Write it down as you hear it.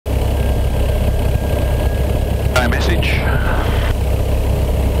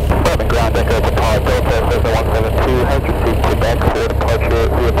172 has received Quebec for departure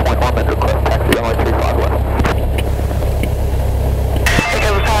via point 1 and request taxi runway 35 left.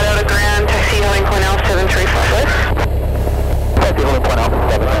 Takeoff Delta Grand, taxi holding point L 735 left. Taxi holding point L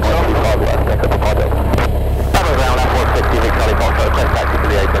 735 left, thank you for project. Runway ground F460, Vic Charlie Foxtrot, request taxi to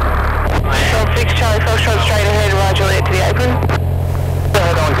the apron. Shell 6 Charlie Foxtrot straight ahead, Roger Juliet to the apron. Go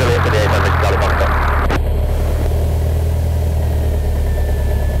ahead on Juliet to the apron, Vic Charlie Foxtrot.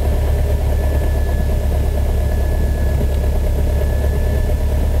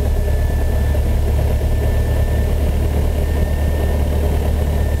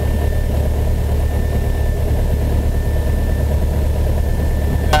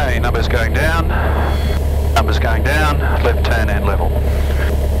 Numbers going down, left turn and level.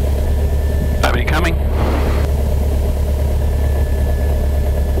 Nobody coming.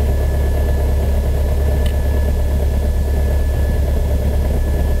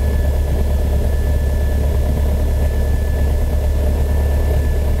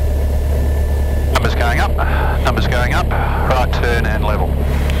 Numbers going up, right turn and level.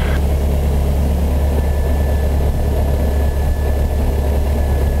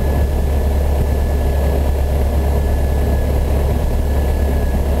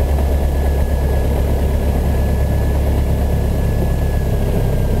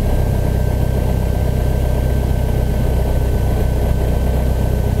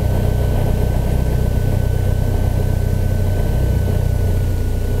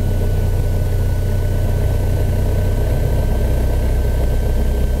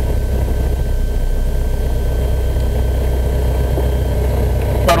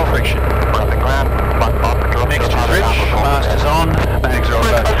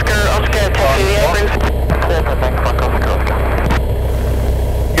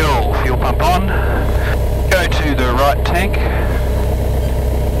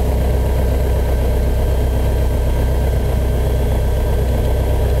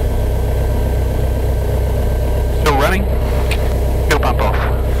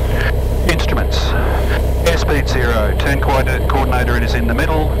 Coordinator is in the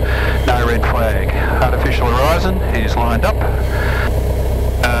middle, no red flag. Artificial horizon is lined up,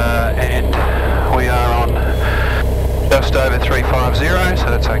 and we are on just over 350, so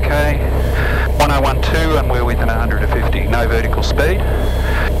that's okay. 1012 and we're within 150, no vertical speed.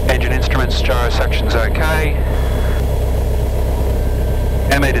 Engine instruments, gyro suction's okay.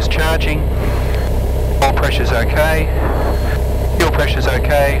 Ammeter's charging, oil pressure's okay. Fuel pressure's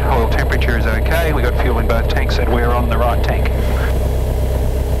okay, oil temperature is okay, we got fuel in both tanks and we're on the right tank.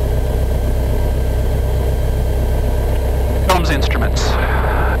 Comms instruments.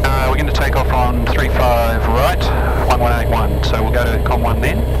 We're going to take off on 35 right, 1181, so we'll go to Com 1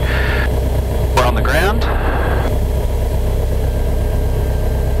 then. We're on the ground.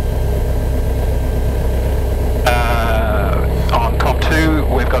 On Com 2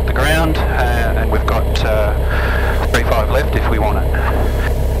 we've got the ground and we've got 35 left if we want it.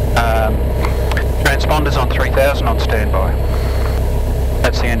 Transponders on 3000 on standby.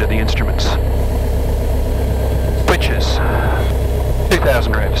 That's the end of the instruments. Switches,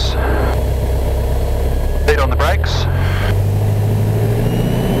 2000 revs. Beat on the brakes.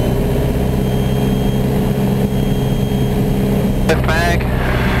 Left mag,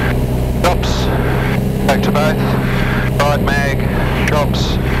 drops, back to both. Right mag,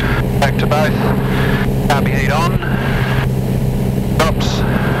 drops, back to both. Carby heat on, drops,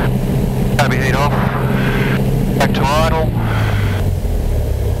 carby heat off, back to idle.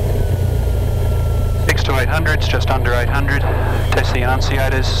 6 to 800s, just under 800. Test the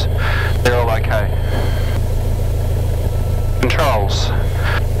enunciators, they're all okay. Controls.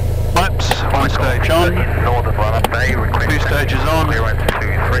 Maps, one stage on, two stages on,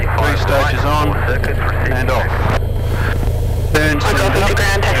 three stages on, and off. Turn, stand up, go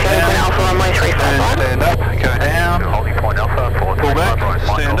down, stand up, go down, pull back,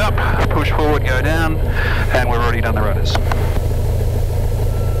 stand up, push forward, go down, and we've already done the rudders.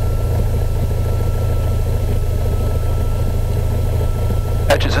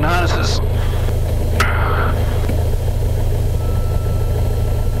 Hatches and harnesses.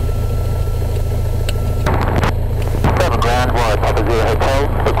 Ground wide, Papa Zulu Hotel,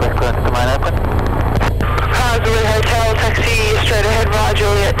 request clearance to main apron. Zulu Hotel, taxi straight ahead, via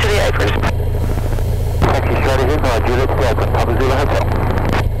Juliet to the apron. Taxi straight ahead, via Juliet to the apron, Papa Zulu Hotel.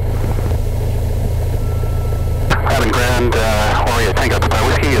 Moorabbin Ground, Warrior Tango Papa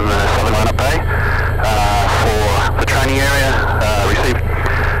Whiskey in the southern lineup bay. For the training area, received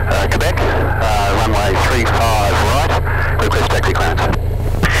Quebec.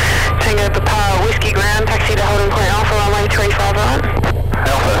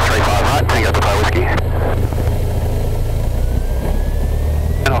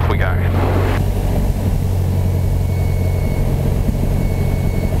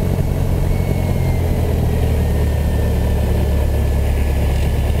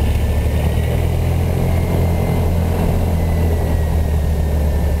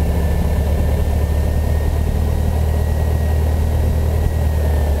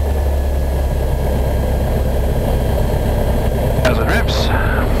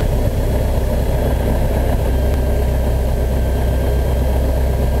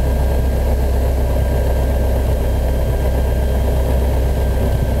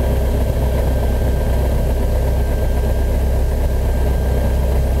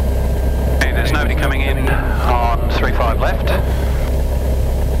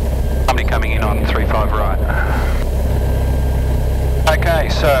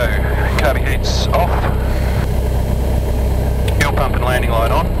 carby heats off. Fuel pump and landing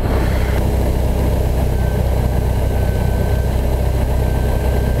light on.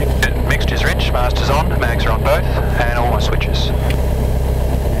 Mixture's rich, master's on, mags are on both, and all my switches.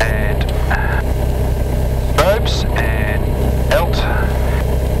 And strobes, and belt,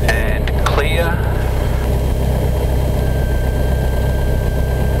 and clear.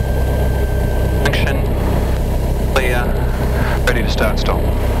 Function, clear, ready to start stop.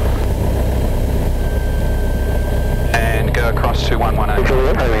 And go across to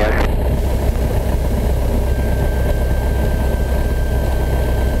 118.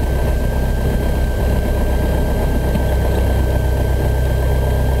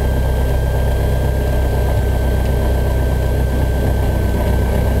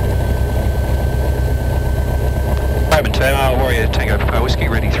 Warrior Tango Papa Whiskey,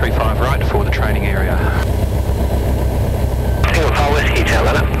 ready 35 right for the training area. Tango Papa Whiskey, tail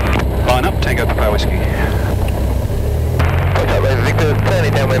line up. Line up, Tango Papa Whiskey. Foxtrot Lima Victor,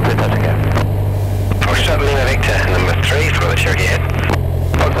 turning downwind for touching down. Foxtrot Lima Victor, number 3 for the Cherokee head.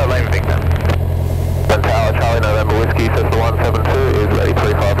 Foxtrot Lima Victor. One Tower, Charlie November Whiskey, Cessna 172 is ready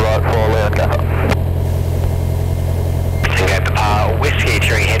 35 right for Leon Gaffer. Tango Papa Whiskey,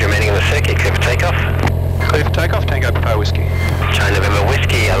 Cherokee head remaining on the circuit, clear for takeoff. Clear for takeoff, Tango Papa Whiskey. Charlie November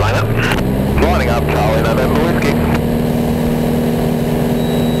Whiskey, line up. Lining up, Charlie November Whiskey.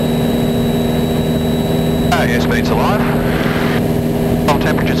 Airspeed's alive. All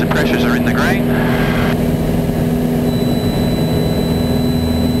temperatures and pressures are in the green.